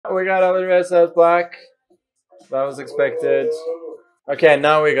we got Alireza as black. That was expected. Okay,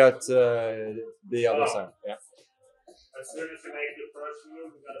 now we got the other side. Yeah. As soon as you make the first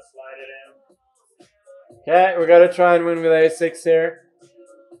move, we gotta slide it in. Okay, we gotta try and win with a6 here.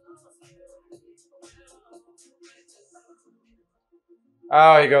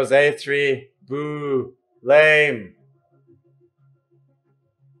 Oh, he goes a3. Boo. Lame.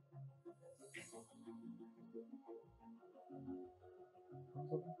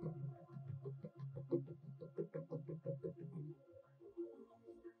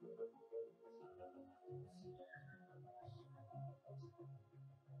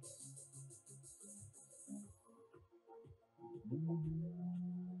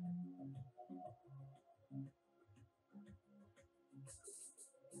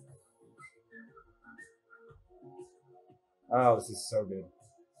 Oh, this is so good.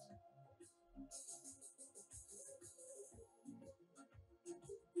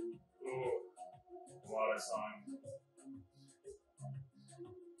 Ooh, what a song.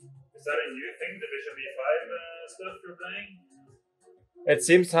 Is that a new thing, the Bishop e5 stuff you're playing? It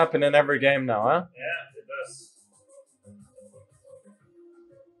seems to happen in every game now, huh? Yeah, it does.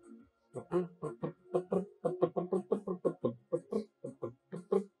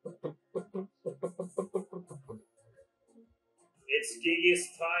 It's Gigi's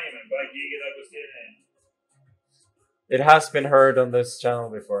Time by Gigi D'Agostini. It has been heard on this channel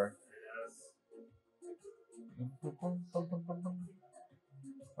before. Yes.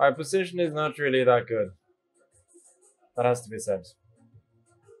 My position is not really that good. That has to be said.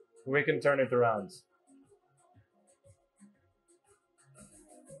 We can turn it around.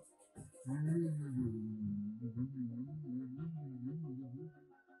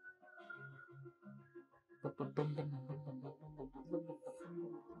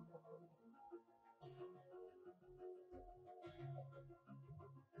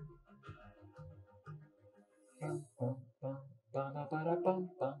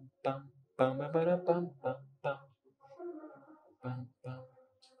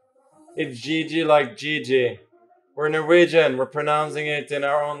 It's GG like GG. We're Norwegian. We're pronouncing it in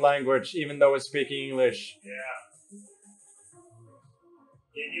our own language, even though we're speaking English. Yeah.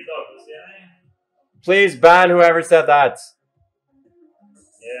 Gigi D'Agostini. Please ban whoever said that.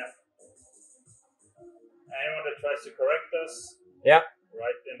 Yeah. Anyone that tries to correct us, Yeah.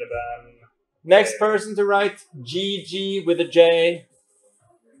 write in the ban. Next person to write GG with a J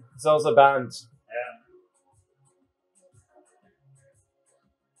is also banned. Yeah.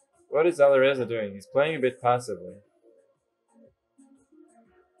 What is Alireza doing? He's playing a bit passively.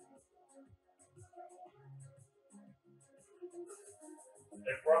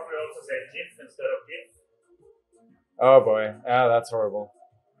 They probably also say GIF instead of GIF. Oh boy. Ah, that's horrible.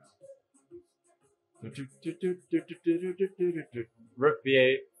 Rook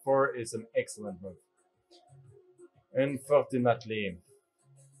b4 is an excellent move. Unfortunately.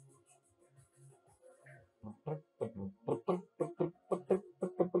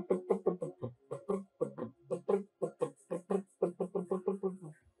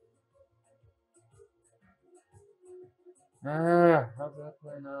 How's that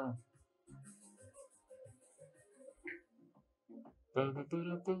play now? I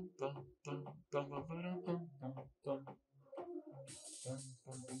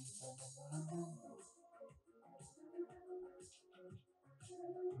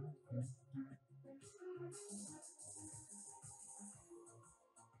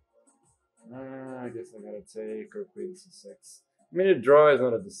guess I gotta take or queen c6. I mean, a draw is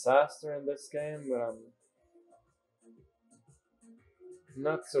not a disaster in this game, but I'm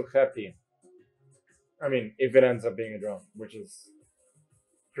not so happy. I mean, if it ends up being a draw, which is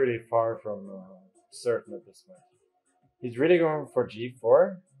pretty far from certain at this point. He's really going for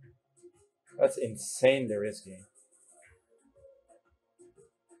g4? That's insanely risky.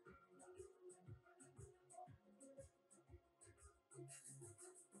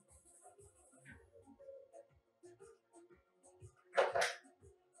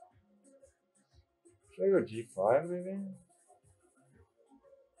 Should I go g5 maybe?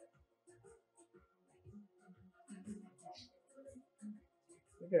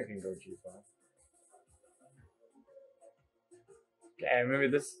 I think I can go g5. Okay, maybe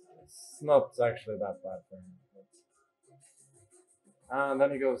this is not actually that bad for him. And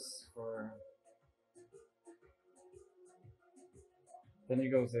then he goes for... Then he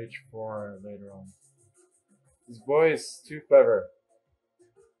goes h4 later on. This boy is too clever.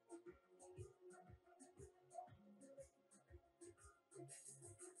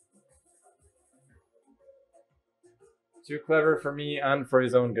 Too clever for me and for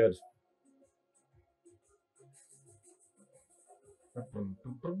his own good.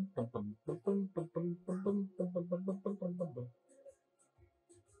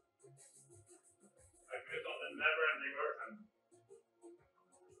 on the never-ending version.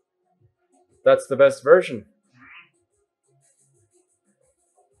 That's the best version.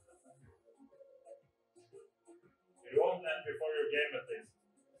 It won't end before your game at least.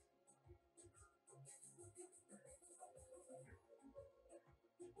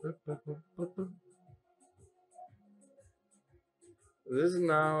 This is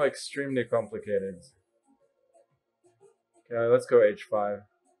now extremely complicated. Okay, let's go h5.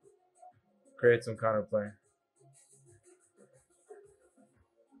 Create some counterplay.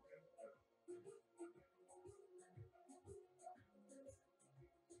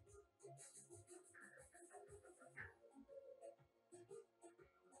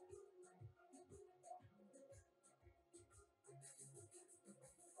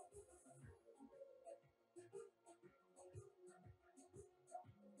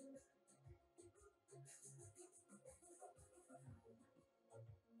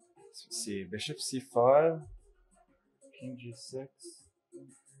 Let's see, bishop c5, king g6.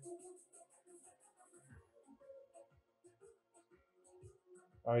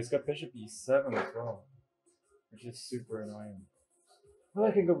 Oh, he's got bishop e7 as well, which is super annoying. Oh,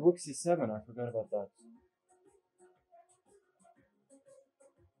 I can go rook c7, I forgot about that.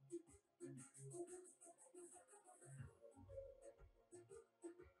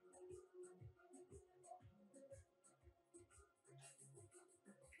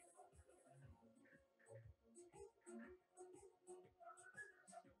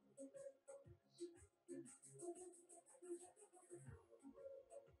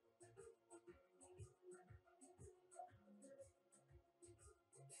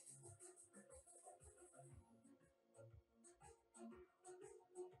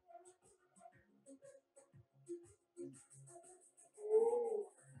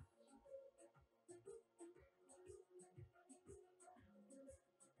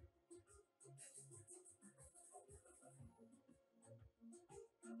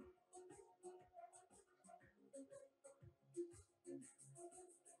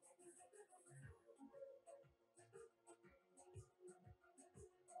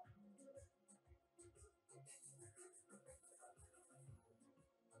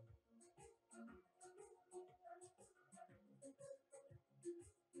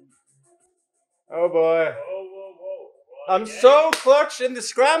 Oh boy. Whoa. I'm so clutch in the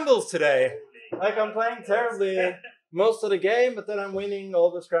scrambles today. Like I'm playing terribly most of the game, but then I'm winning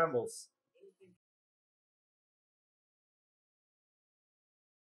all the scrambles.